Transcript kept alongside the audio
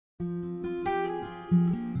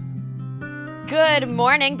Good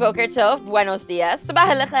morning, Boker Tov, Buenos Dias, Sabah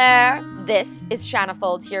al Khair. This is Shanna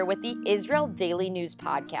Fold here with the Israel Daily News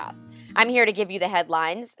Podcast. I'm here to give you the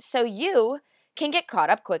headlines so you can get caught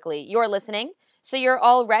up quickly. You're listening, so you're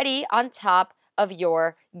already on top of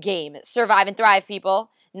your game. Survive and thrive,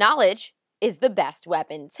 people. Knowledge is the best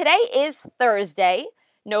weapon. Today is Thursday,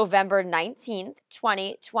 November 19th,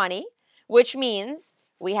 2020, which means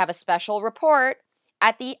we have a special report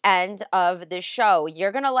at the end of the show.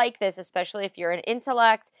 You're going to like this, especially if you're an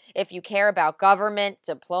intellect, if you care about government,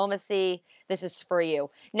 diplomacy. This is for you.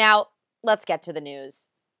 Now, let's get to the news.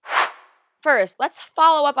 First, let's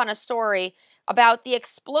follow up on a story about the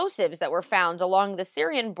explosives that were found along the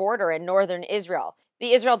Syrian border in northern Israel.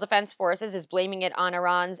 The Israel Defense Forces is blaming it on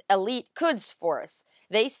Iran's elite Quds force.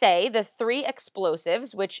 They say the 3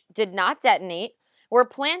 explosives, which did not detonate, were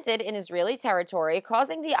planted in Israeli territory,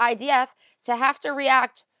 causing the IDF to have to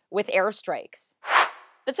react with airstrikes.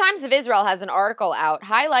 The Times of Israel has an article out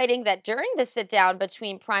highlighting that during the sit-down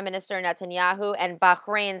between Prime Minister Netanyahu and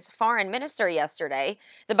Bahrain's foreign minister yesterday,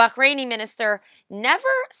 the Bahraini minister never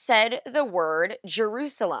said the word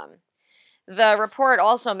Jerusalem. The report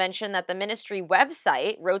also mentioned that the ministry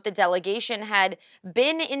website wrote the delegation had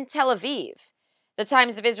been in Tel Aviv. The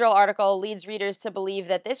Times of Israel article leads readers to believe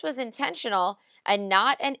that this was intentional and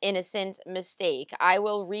not an innocent mistake. I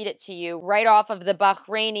will read it to you right off of the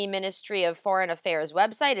Bahraini Ministry of Foreign Affairs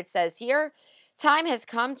website. It says here, "Time has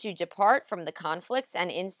come to depart from the conflicts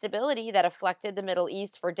and instability that afflicted the Middle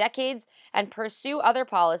East for decades and pursue other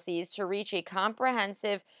policies to reach a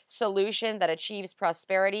comprehensive solution that achieves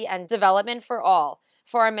prosperity and development for all,"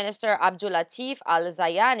 Foreign Minister Abdulatif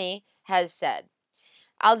Al-Zayani has said.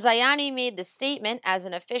 Al-Zayani made the statement as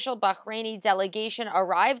an official Bahraini delegation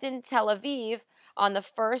arrived in Tel Aviv on the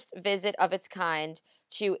first visit of its kind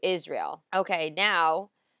to Israel. Okay,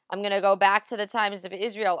 now I'm going to go back to the Times of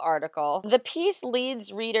Israel article. The piece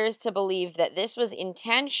leads readers to believe that this was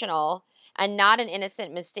intentional and not an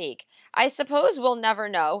innocent mistake. I suppose we'll never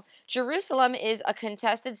know. Jerusalem is a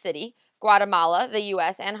contested city. Guatemala, the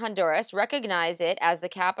U.S., and Honduras recognize it as the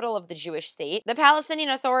capital of the Jewish state. The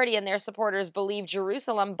Palestinian Authority and their supporters believe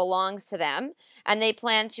Jerusalem belongs to them, and they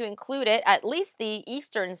plan to include it, at least the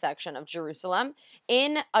eastern section of Jerusalem,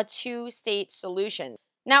 in a 2-state solution.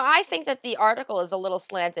 Now, I think that the article is a little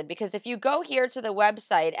slanted because if you go here to the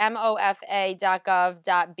website, mofa.gov.bh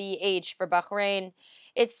for Bahrain,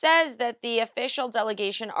 it says that the official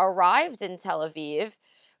delegation arrived in Tel Aviv,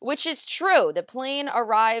 which is true. The plane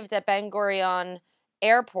arrived at Ben Gurion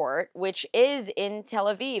Airport, which is in Tel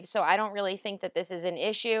Aviv. So I don't really think that this is an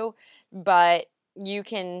issue, but you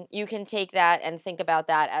can take that and think about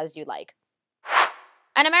that as you like.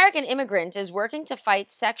 An American immigrant is working to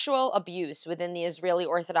fight sexual abuse within the Israeli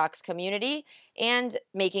Orthodox community and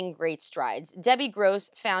making great strides. Debbie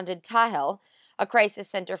Gross founded Tahel, a crisis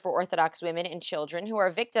center for Orthodox women and children who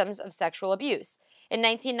are victims of sexual abuse. In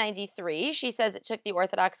 1993, she says it took the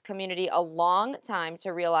Orthodox community a long time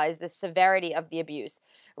to realize the severity of the abuse.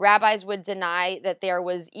 Rabbis would deny that there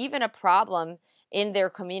was even a problem in their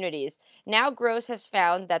communities. Now Gross has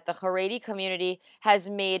found that the Haredi community has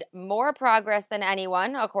made more progress than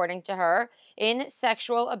anyone, according to her, in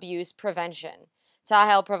sexual abuse prevention.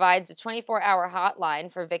 Tahel provides a 24-hour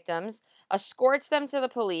hotline for victims, escorts them to the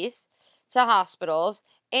police, to hospitals,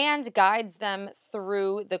 and guides them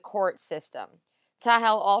through the court system.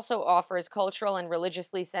 Tahel also offers cultural and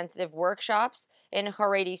religiously sensitive workshops in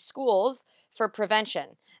Haredi schools for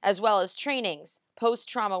prevention, as well as trainings,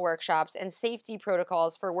 post-trauma workshops, and safety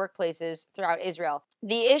protocols for workplaces throughout Israel.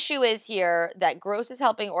 The issue is here that Gross is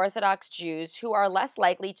helping Orthodox Jews who are less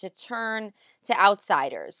likely to turn to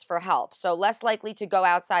outsiders for help, so less likely to go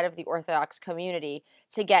outside of the Orthodox community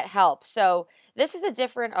to get help. So this is a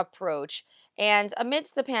different approach, and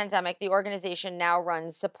amidst the pandemic, the organization now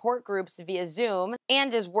runs support groups via Zoom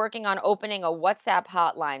and is working on opening a WhatsApp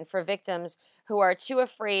hotline for victims who are too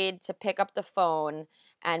afraid to pick up the phone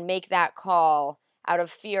and make that call out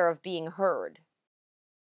of fear of being heard.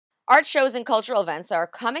 Art shows and cultural events are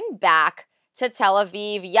coming back to Tel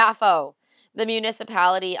Aviv-Yafo. The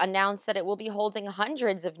municipality announced that it will be holding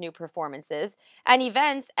hundreds of new performances and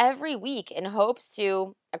events every week in hopes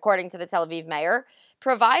to, according to the Tel Aviv mayor,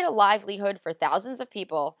 provide a livelihood for thousands of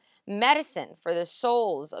people, medicine for the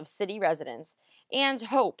souls of city residents, and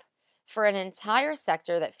hope for an entire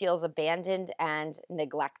sector that feels abandoned and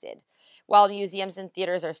neglected. While museums and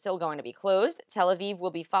theaters are still going to be closed, Tel Aviv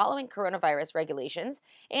will be following coronavirus regulations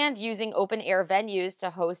and using open-air venues to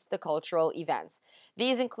host the cultural events.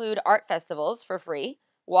 These include art festivals for free,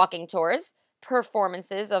 walking tours,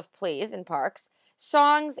 performances of plays in parks,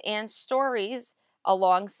 songs and stories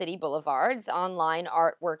along city boulevards, online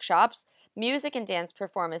art workshops, music and dance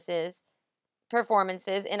performances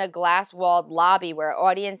in a glass-walled lobby where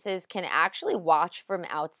audiences can actually watch from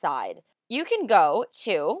outside. You can go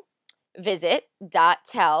to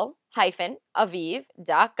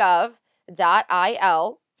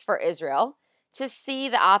visit.tel-aviv.gov.il for Israel to see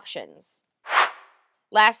the options.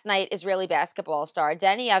 Last night, Israeli basketball star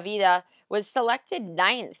Deni Avdija was selected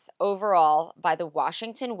 9th overall by the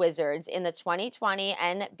Washington Wizards in the 2020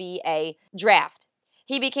 NBA draft.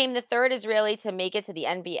 He became the third Israeli to make it to the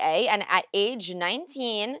NBA, and at age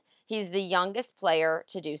 19, he's the youngest player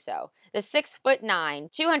to do so. The 6'9",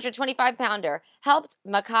 225-pounder helped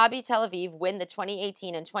Maccabi Tel Aviv win the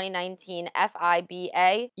 2018 and 2019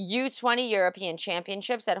 FIBA U20 European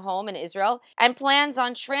Championships at home in Israel and plans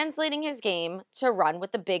on translating his game to run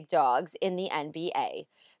with the big dogs in the NBA.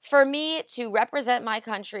 For me, to represent my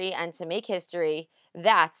country and to make history,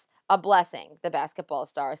 that's a blessing, the basketball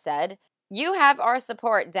star said. You have our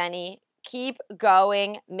support, Deni. Keep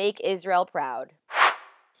going. Make Israel proud.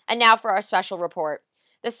 And now for our special report.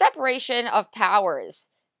 The separation of powers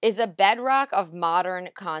is a bedrock of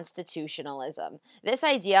modern constitutionalism. This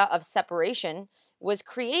idea of separation was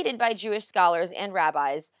created by Jewish scholars and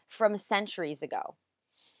rabbis from centuries ago.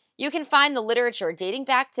 You can find the literature dating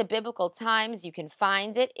back to biblical times. You can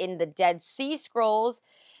find it in the Dead Sea Scrolls.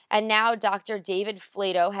 And now Dr. David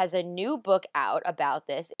Flatto has a new book out about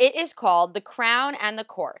this. It is called The Crown and the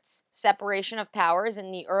Courts: Separation of Powers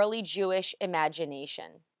in the Early Jewish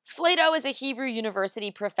Imagination. Flatto is a Hebrew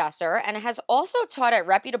University professor and has also taught at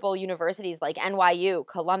reputable universities like NYU,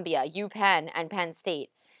 Columbia, UPenn, and Penn State.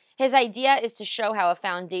 His idea is to show how a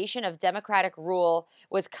foundation of democratic rule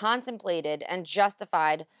was contemplated and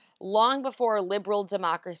justified long before liberal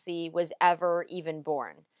democracy was ever even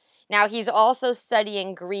born. Now, he's also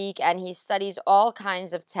studying Greek, and he studies all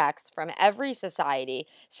kinds of texts from every society,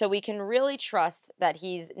 so we can really trust that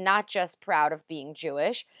he's not just proud of being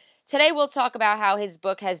Jewish. Today, we'll talk about how his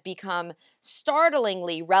book has become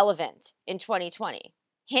startlingly relevant in 2020.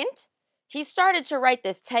 Hint? He started to write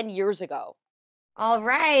this 10 years ago. All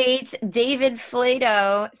right, David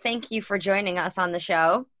Flatto, thank you for joining us on the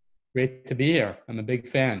show. Great to be here. I'm a big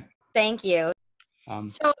fan. Thank you.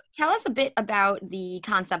 So tell us a bit about the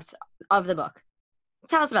concepts of the book.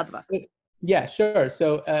 Tell us about the book. Yeah, sure.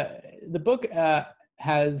 So the book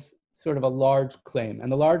has sort of a large claim.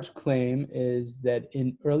 And the large claim is that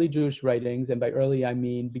in early Jewish writings, and by early I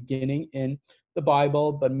mean beginning in the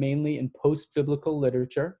Bible, but mainly in post-biblical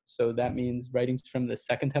literature. So that means writings from the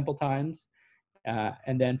Second Temple times,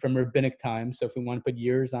 and then from rabbinic times. So if we want to put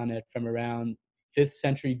years on it, from around 5th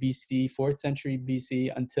century BC, 4th century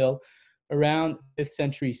BC, until around 5th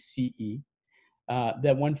century CE,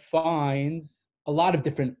 that one finds a lot of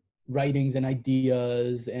different writings and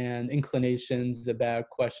ideas and inclinations about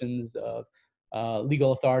questions of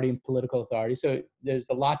legal authority and political authority. So there's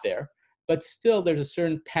a lot there, but still there's a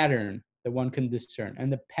certain pattern that one can discern.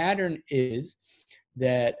 And the pattern is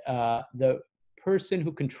that the person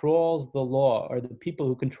who controls the law, or the people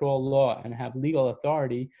who control law and have legal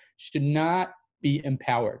authority, should not be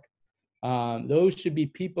empowered. Those should be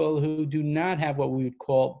people who do not have what we would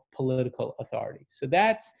call political authority. So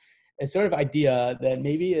that's a sort of idea that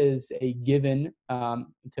maybe is a given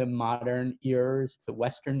to modern ears, to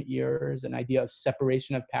Western ears, an idea of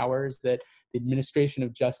separation of powers, that the administration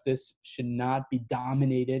of justice should not be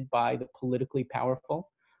dominated by the politically powerful,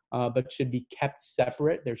 but should be kept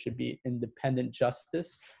separate. There should be independent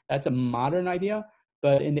justice. That's a modern idea,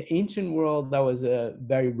 but in the ancient world, that was a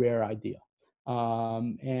very rare idea.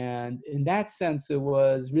 And in that sense, it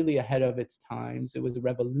was really ahead of its times. It was a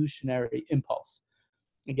revolutionary impulse.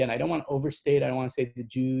 Again, I don't want to overstate. I don't want to say the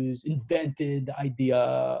Jews invented the idea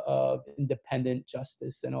of independent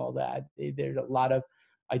justice and all that. There's a lot of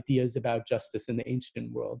ideas about justice in the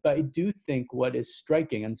ancient world. But I do think what is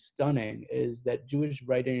striking and stunning is that Jewish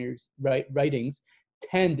writings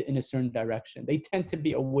tend in a certain direction. They tend to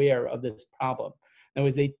be aware of this problem. In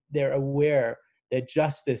other words, they're aware that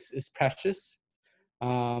justice is precious,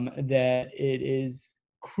 that it is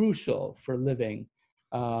crucial for living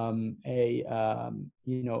a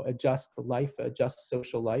just life, a just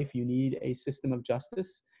social life. You need a system of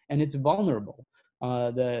justice, and it's vulnerable.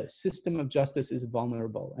 The system of justice is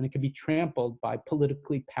vulnerable, and it can be trampled by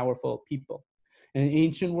politically powerful people. In the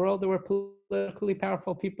ancient world, there were politically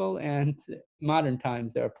powerful people, and modern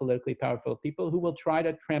times there are politically powerful people who will try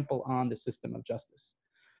to trample on the system of justice.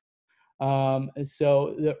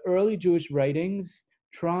 So the early Jewish writings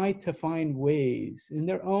try to find ways in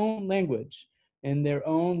their own language, in their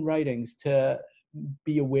own writings, to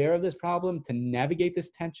be aware of this problem, to navigate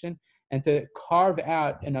this tension, and to carve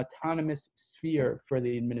out an autonomous sphere for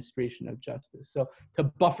the administration of justice. So to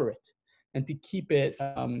buffer it and to keep it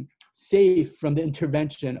safe from the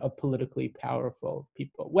intervention of politically powerful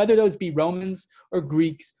people, whether those be Romans or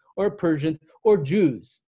Greeks or Persians or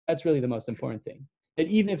Jews. That's really the most important thing. That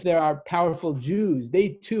even if there are powerful Jews, they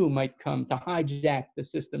too might come to hijack the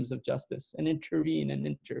systems of justice and intervene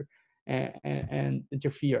and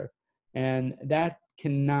interfere. And that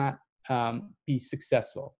cannot be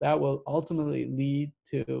successful. That will ultimately lead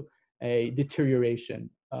to a deterioration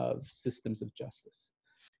of systems of justice.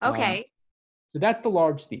 Okay. So that's the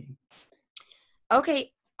large theme.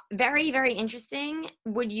 Okay. Very, very interesting.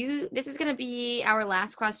 This is going to be our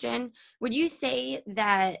last question. Would you say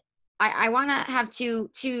that, I want to have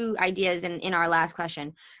two ideas in our last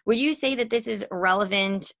question. Would you say that this is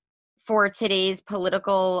relevant for today's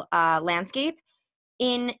political landscape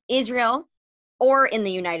in Israel or in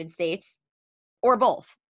the United States, or both?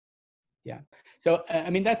 Yeah. So, I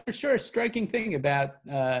mean, that's for sure a striking thing about,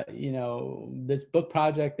 this book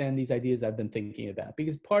project and these ideas I've been thinking about,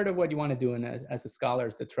 because part of what you want to do as a scholar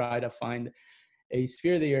is to try to find a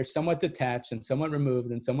sphere that you're somewhat detached and somewhat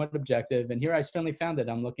removed and somewhat objective. And here I certainly found that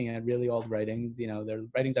I'm looking at really old writings. They're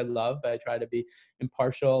writings I love, but I try to be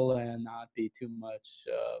impartial and not be too much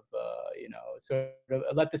of, sort of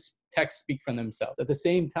let the text speak for themselves. At the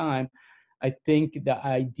same time, I think the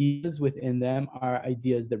ideas within them are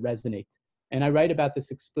ideas that resonate. And I write about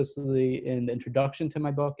this explicitly in the introduction to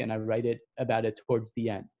my book, and I write about it towards the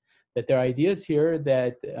end. That there are ideas here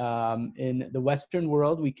that in the Western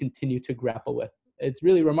world we continue to grapple with. It's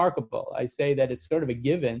really remarkable. I say that it's sort of a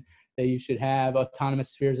given that you should have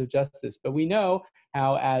autonomous spheres of justice, but we know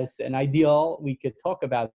how, as an ideal, we could talk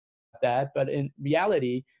about that, but in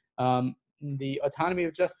reality, the autonomy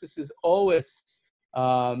of justice is always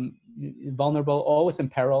vulnerable, always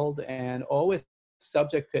imperiled, and always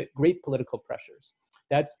subject to great political pressures.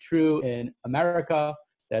 That's true in America.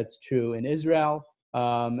 That's true in Israel.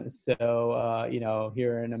 Here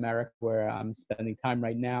in America, where I'm spending time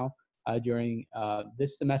right now during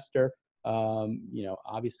this semester,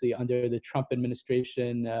 obviously under the Trump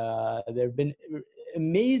administration, there have been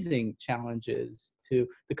amazing challenges to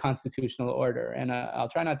the constitutional order. And I'll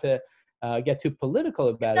try not to get too political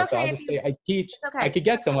about it, but I'll just say I could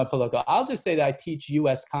get somewhat political. I'll just say that I teach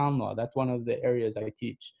U.S. common law. That's one of the areas I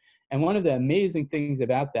teach. And one of the amazing things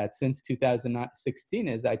about that since 2016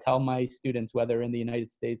 is I tell my students, whether in the United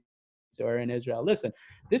States or in Israel, listen,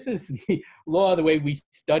 this is the law the way we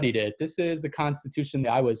studied it. This is the Constitution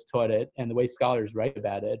that I was taught it and the way scholars write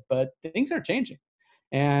about it. But things are changing.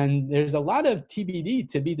 And there's a lot of TBD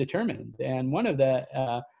to be determined. And one of the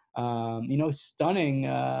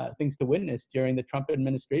stunning things to witness during the Trump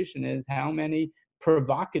administration is how many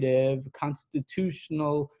provocative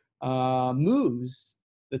constitutional moves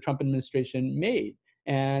the Trump administration made.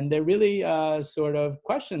 And they're really sort of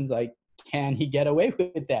questions like, can he get away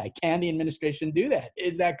with that? Can the administration do that?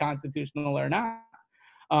 Is that constitutional or not?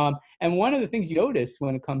 And one of the things you notice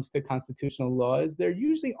when it comes to constitutional law is there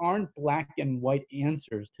usually aren't black and white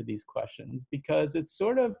answers to these questions, because it's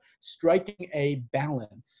sort of striking a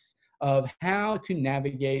balance of how to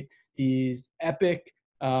navigate these epic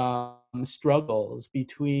struggles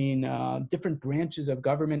between different branches of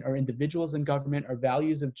government or individuals in government or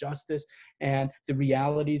values of justice and the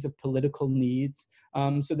realities of political needs.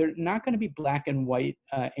 So there are not going to be black and white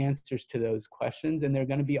answers to those questions, and there are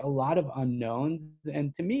going to be a lot of unknowns.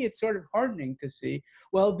 And to me, it's sort of heartening to see,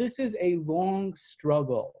 well, this is a long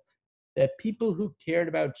struggle that people who cared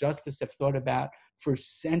about justice have thought about for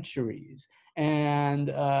centuries.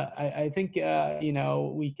 And I think,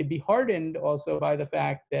 we could be hardened also by the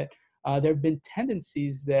fact that there have been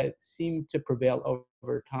tendencies that seem to prevail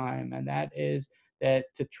over time. And that is that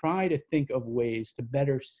to try to think of ways to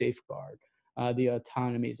better safeguard the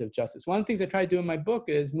autonomies of justice. One of the things I try to do in my book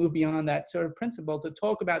is move beyond that sort of principle to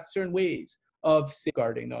talk about certain ways of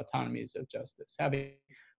safeguarding the autonomies of justice, having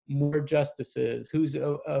more justices,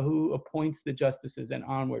 who appoints the justices and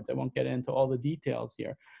onwards. I won't get into all the details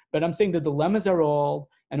here, but I'm saying the dilemmas are old,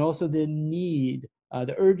 and also the need,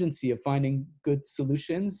 the urgency of finding good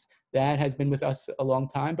solutions, that has been with us a long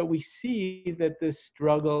time. But we see that this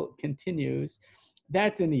struggle continues.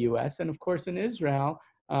 That's in the US. And of course, in Israel,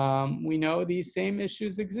 we know these same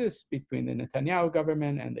issues exist between the Netanyahu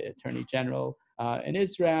government and the Attorney General in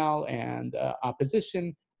Israel, and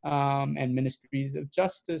opposition and ministers of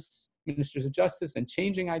justice, and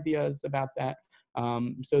changing ideas about that.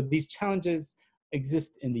 So these challenges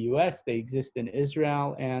exist in the US, they exist in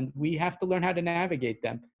Israel, and we have to learn how to navigate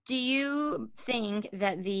them. Do you think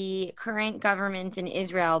that the current government in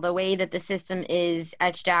Israel, the way that the system is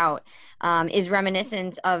etched out, is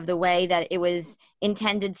reminiscent of the way that it was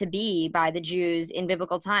intended to be by the Jews in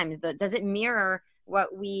biblical times? Does it mirror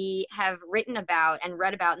what we have written about and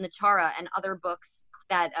read about in the Torah and other books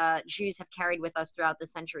that Jews have carried with us throughout the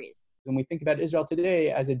centuries? When we think about Israel today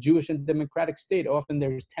as a Jewish and democratic state, often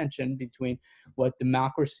there's tension between what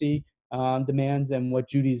democracy demands and what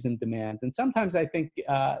Judaism demands. And sometimes I think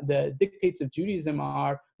the dictates of Judaism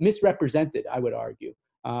are misrepresented, I would argue,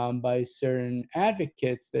 by certain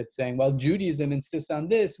advocates that saying, well, Judaism insists on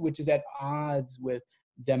this, which is at odds with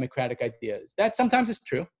democratic ideas. That sometimes is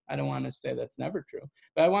true. I don't want to say that's never true.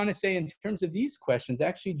 But I want to say in terms of these questions,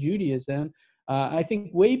 actually Judaism, I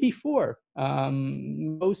think way before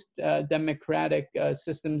most democratic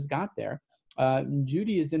systems got there,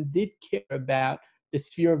 Judaism did care about the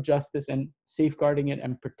sphere of justice and safeguarding it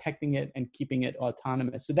and protecting it and keeping it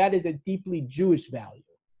autonomous. So that is a deeply Jewish value.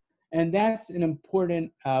 And that's an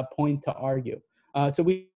important point to argue. So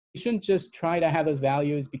we shouldn't just try to have those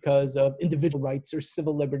values because of individual rights or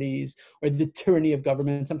civil liberties or the tyranny of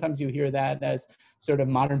government. Sometimes you hear that as sort of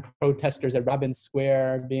modern protesters at Rabin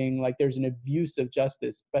Square being like there's an abuse of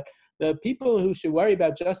justice. But the people who should worry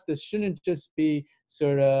about justice shouldn't just be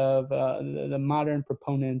sort of the modern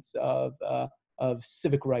proponents of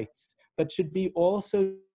civic rights, but should be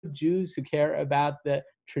also Jews who care about the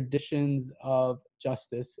traditions of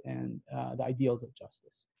justice and the ideals of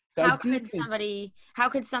justice. So How I do could think, somebody yeah,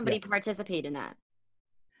 participate in that?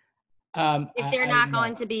 If they're I not don't know.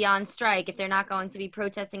 going to be on strike, if they're not going to be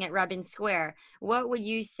protesting at Rabin Square, what would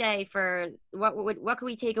you say for what could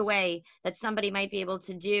we take away that somebody might be able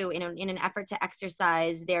to do in an effort to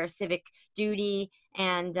exercise their civic duty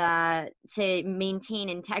and to maintain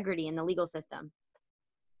integrity in the legal system?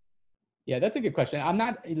 Yeah, that's a good question. I'm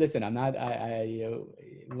not, listen, I'm not,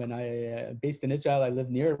 when I based in Israel, I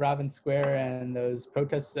live near Rabin Square, and those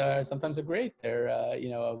protests sometimes are great. They're,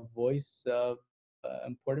 a voice of,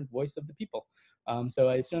 important voice of the people. So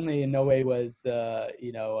I certainly in no way was,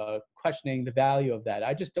 questioning the value of that.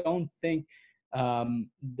 I just don't think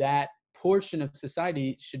that portion of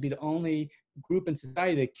society should be the only group in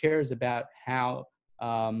society that cares about how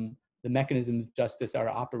the mechanisms of justice are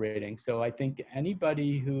operating. So I think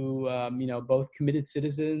anybody who, both committed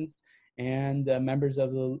citizens and members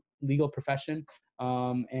of the legal profession,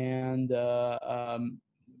 and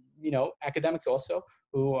academics also,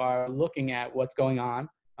 who are looking at what's going on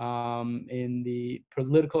in the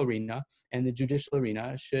political arena and the judicial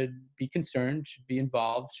arena should be concerned, should be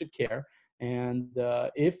involved, should care. And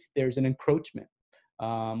if there's an encroachment,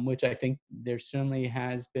 which I think there certainly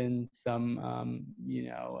has been some,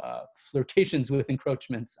 flirtations with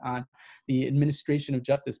encroachments on the administration of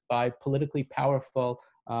justice by politically powerful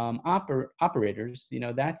operators.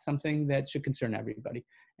 That's something that should concern everybody.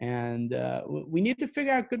 And we need to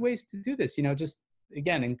figure out good ways to do this. Just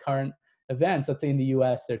again, in current events, let's say in the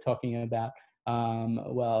US, they're talking about,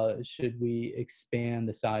 should we expand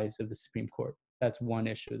the size of the Supreme Court? That's one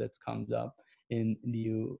issue that's comes up in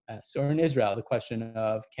the US. Or in Israel, the question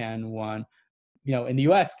of can one, in the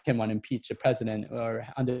US, can one impeach a president, or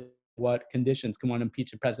under what conditions can one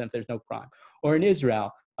impeach a president if there's no crime? Or in Israel,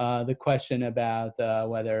 the question about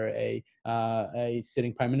whether a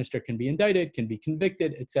sitting prime minister can be indicted, can be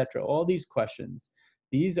convicted, etc. All these questions,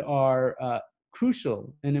 these are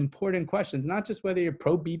crucial and important questions, not just whether you're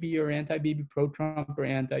pro-Bibi or anti-Bibi, pro-Trump or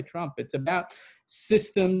anti-Trump. It's about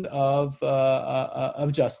systems of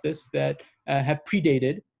justice that have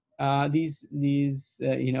predated these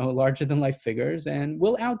larger than life figures, and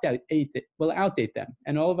will outdate them.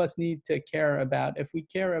 And all of us need to care about, if we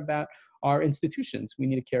care about our institutions, we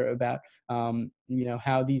need to care about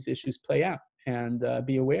how these issues play out, and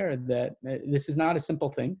be aware that this is not a simple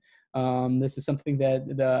thing. This is something that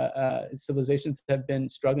the civilizations have been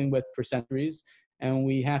struggling with for centuries, and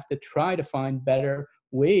we have to try to find better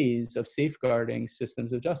ways of safeguarding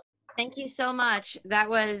systems of justice. Thank you so much. That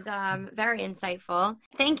was very insightful.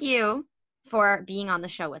 Thank you for being on the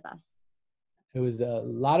show with us. It was a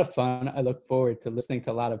lot of fun. I look forward to listening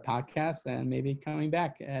to a lot of podcasts and maybe coming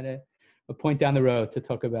back at a point down the road to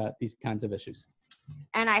talk about these kinds of issues.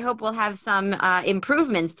 And I hope we'll have some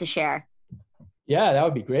improvements to share. Yeah, that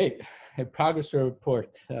would be great. A progress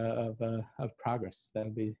report of progress. That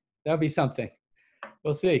would be something.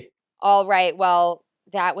 We'll see. All right. Well,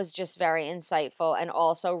 that was just very insightful and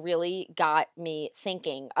also really got me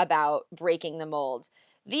thinking about breaking the mold.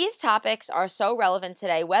 These topics are so relevant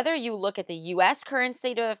today, whether you look at the U.S. current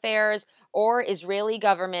state of affairs or Israeli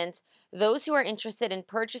government. those who are interested in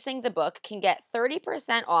purchasing the book can get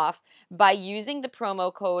 30% off by using the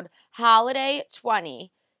promo code HOLIDAY20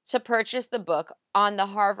 to purchase the book on the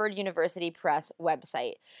Harvard University Press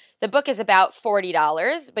website. The book is about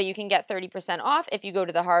 $40, but you can get 30% off if you go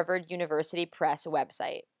to the Harvard University Press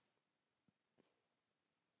website.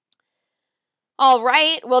 All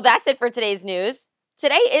right, well, that's it for today's news.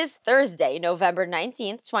 Today is Thursday, November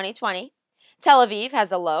 19th, 2020. Tel Aviv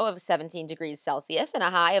has a low of 17 degrees Celsius and a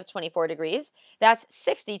high of 24 degrees. That's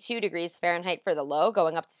 62 degrees Fahrenheit for the low,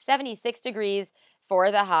 going up to 76 degrees for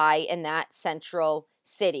the high in that central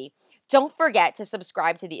city. Don't forget to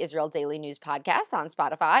subscribe to the Israel Daily News Podcast on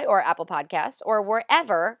Spotify or Apple Podcasts or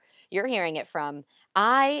wherever you're hearing it from.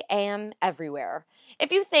 I am everywhere.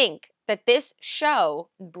 If you think that this show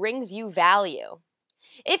brings you value,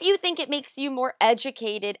 if you think it makes you more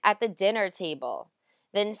educated at the dinner table,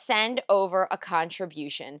 then send over a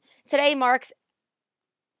contribution. Today marks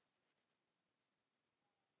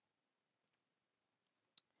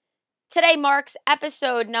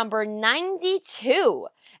episode number 92,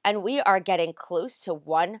 and we are getting close to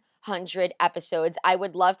 100 episodes. I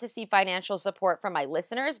would love to see financial support from my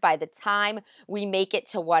listeners by the time we make it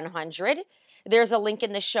to 100. There's a link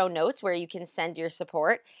in the show notes where you can send your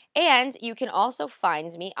support, and you can also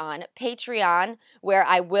find me on Patreon, where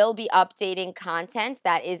I will be updating content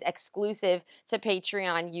that is exclusive to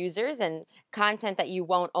Patreon users and content that you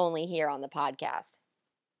won't only hear on the podcast.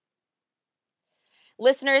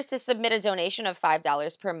 Listeners to submit a donation of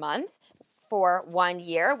 $5 per month for 1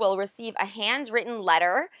 year will receive a handwritten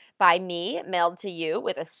letter by me mailed to you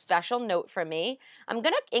with a special note from me. I'm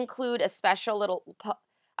going to include a special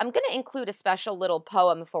little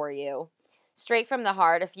poem for you, straight from the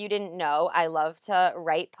heart. If you didn't know, I love to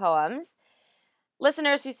write poems.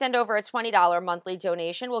 Listeners who send over a $20 monthly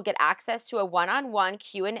donation will get access to a one-on-one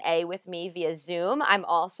Q&A with me via Zoom. I'm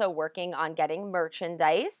also working on getting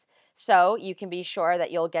merchandise, so you can be sure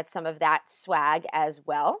that you'll get some of that swag as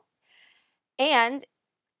well. And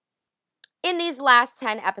in these last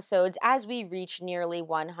 10 episodes, as we reach nearly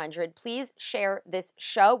 100, please share this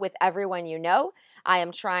show with everyone you know. I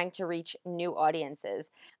am trying to reach new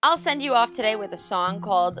audiences. I'll send you off today with a song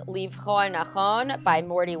called Livchor Nachon by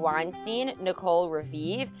Morty Weinstein, Nicole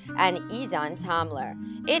Raviv, and Idan Tamler.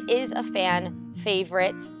 It is a fan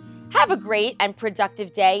favorite. Have a great and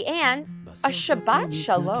productive day and a Shabbat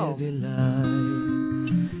Shalom.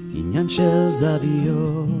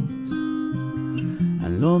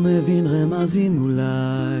 אני לא מבין רמזים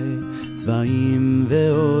אולי, צבעים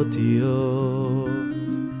ואותיות,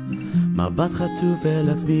 מבט חטוף אל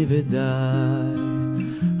עצמי ודי,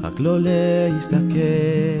 רק לא להסתכל,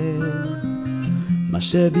 מה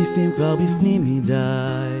שבפנים כבר בפנים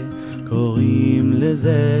מדי, קוראים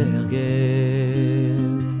לזה הרגל.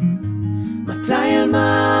 מתי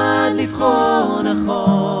אלמד לבחור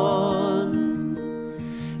נכון,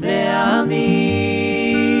 להאמין,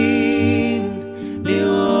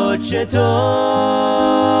 לראות שטוב,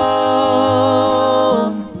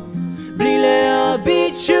 בלי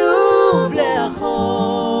להביט שוב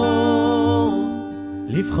לאחור,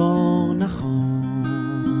 לבחור נכון.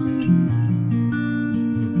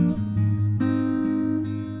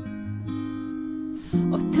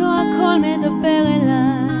 אותו הכל מדבר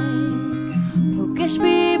אליי, פוגש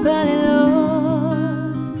בי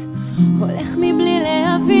בלילות, הולך מבלי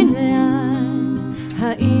להבין לאן,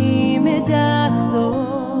 האם אדע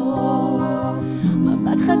לחזור,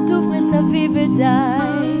 מבט חטוף מסביב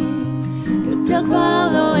ודי, יותר כבר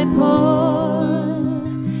לא אפול,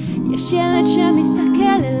 יש ילד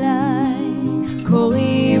שמסתכל אליי,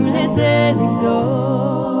 קוראים לזה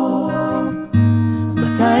לגדול.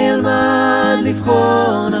 מתי אלמד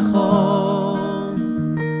לבחור נכון,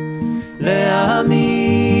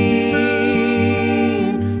 להאמין,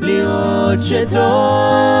 לראות שטוב,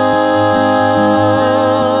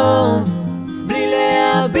 בלי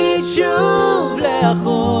להביט שוב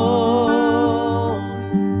לאחור.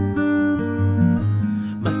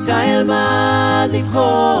 מתי אלמד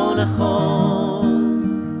לבחור נכון,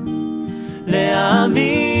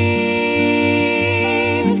 להאמין,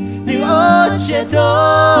 לראות שטוב,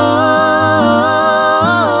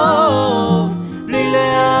 בלי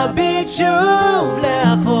להביט שוב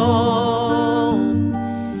לאחור,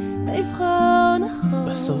 לבחור נכון.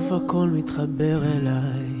 בסוף הכל מתחבר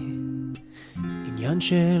אליי, עניין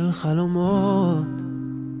של חלומות,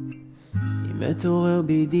 אם מתעורר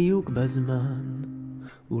בדיוק בזמן,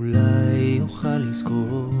 אולי אוכל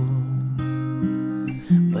לזכור,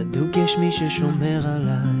 בדוק יש מי ששומר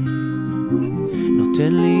עליי,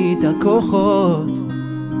 נותן לי את הכוחות,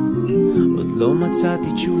 עוד לא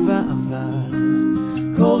מצאתי תשובה אבל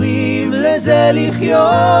קוראים לזה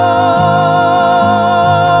לחיות.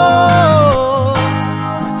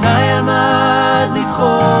 מתי אלמד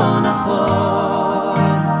לבחור נכון,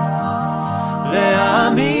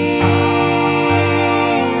 להאמין,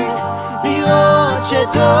 לראות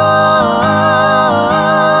שטוב,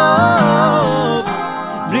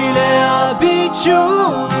 בלי להביט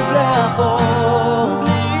שוב לאחור,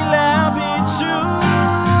 בלי להביט שוב.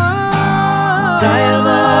 מתי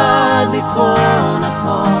אלמד לבחור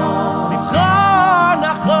נכון, לבחור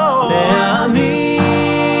נכון, להאמין,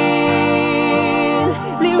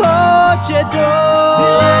 לראות שטוב,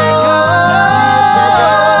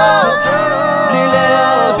 בלי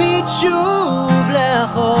להביט שוב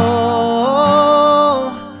לאחור,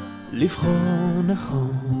 לבחור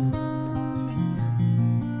נכון.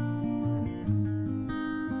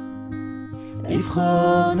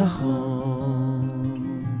 לבחור נכון,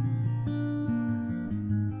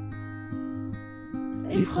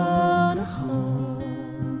 לבחור נכון,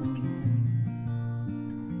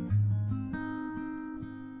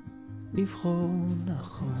 לבחור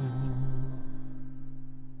נכון.